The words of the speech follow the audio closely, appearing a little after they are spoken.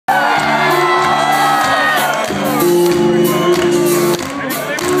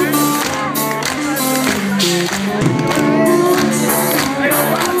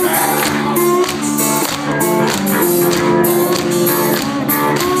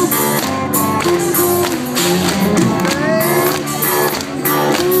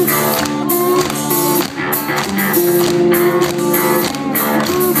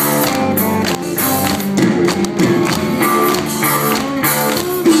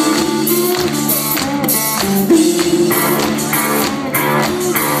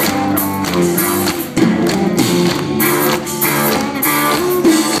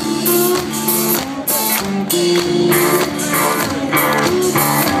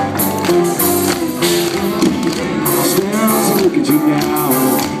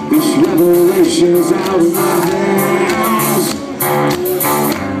Supplications out of my hands,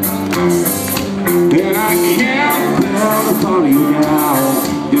 and I can't bear to follow you now.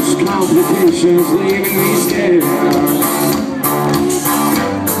 This complications leaving me scared.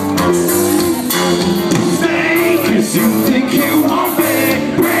 Hey, 'cause you think you want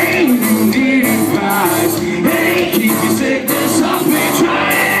big brain, you need advice. Hey, keep your sickness off me,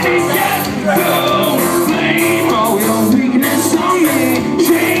 trying to get go. Blame all your weakness on me,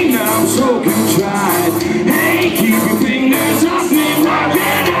 Jane, I'm so contrite. Hey, keep your fingers off me, why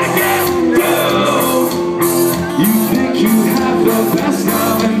can't I get go? You think you have the best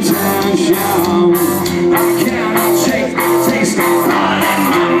of intentions, I cannot shake the taste of blood in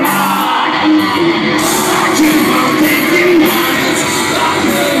my mind. I keep on thinking that it's not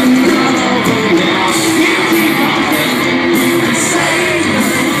good enough now. You keep on thinking you can save me.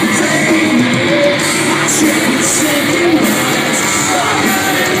 My ship is sinking, but it's not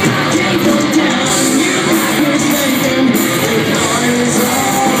good and I can't go down. You got me thinking the war is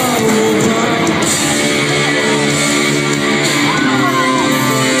all over.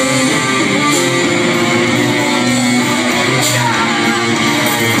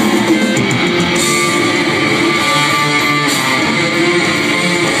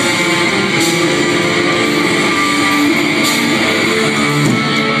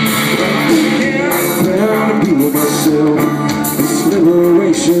 This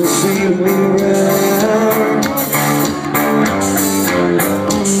liberation seemed me rare,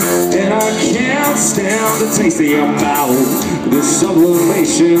 and I can't stand the taste of your mouth. The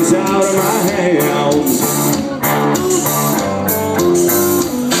sublimation's out of my hands.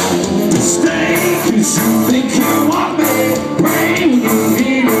 Stay, 'cause you think you want me, brain, you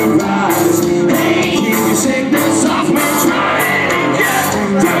need to rise. Hey, keep your sickness off me, trying to get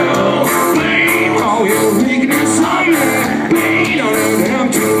through. Blame all your weakness on me, bleed on an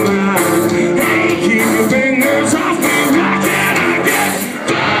empty mind. Hey, keep your fingers off me, why can't I get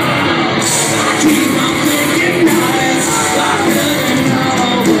down? I keep on thinking that it's not good and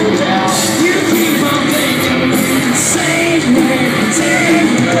over now. You keep on thinking you can save me, save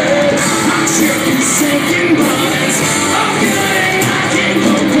me. My ship is sinking, but it's all good and I can't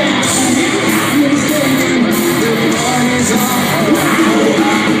go down. You got me thinking the war is all around.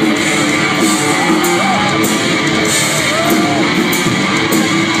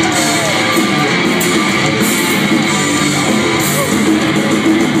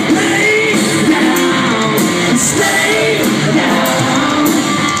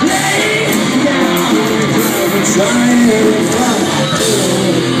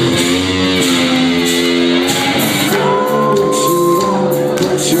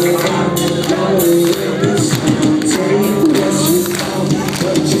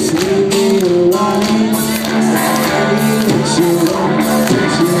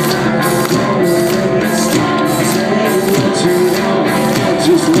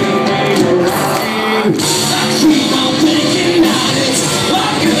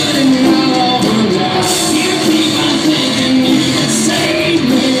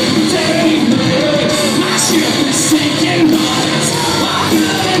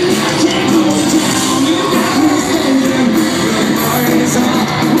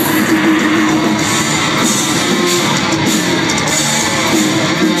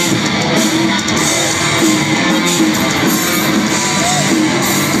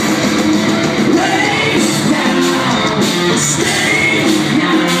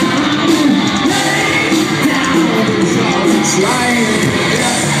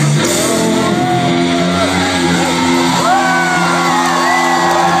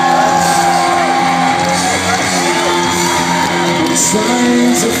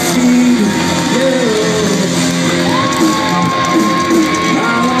 Trying to feed you.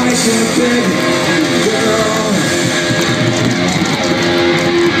 I like a big girl,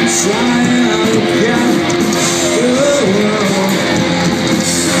 trying to get you,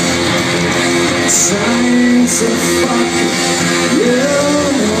 trying to fuck you.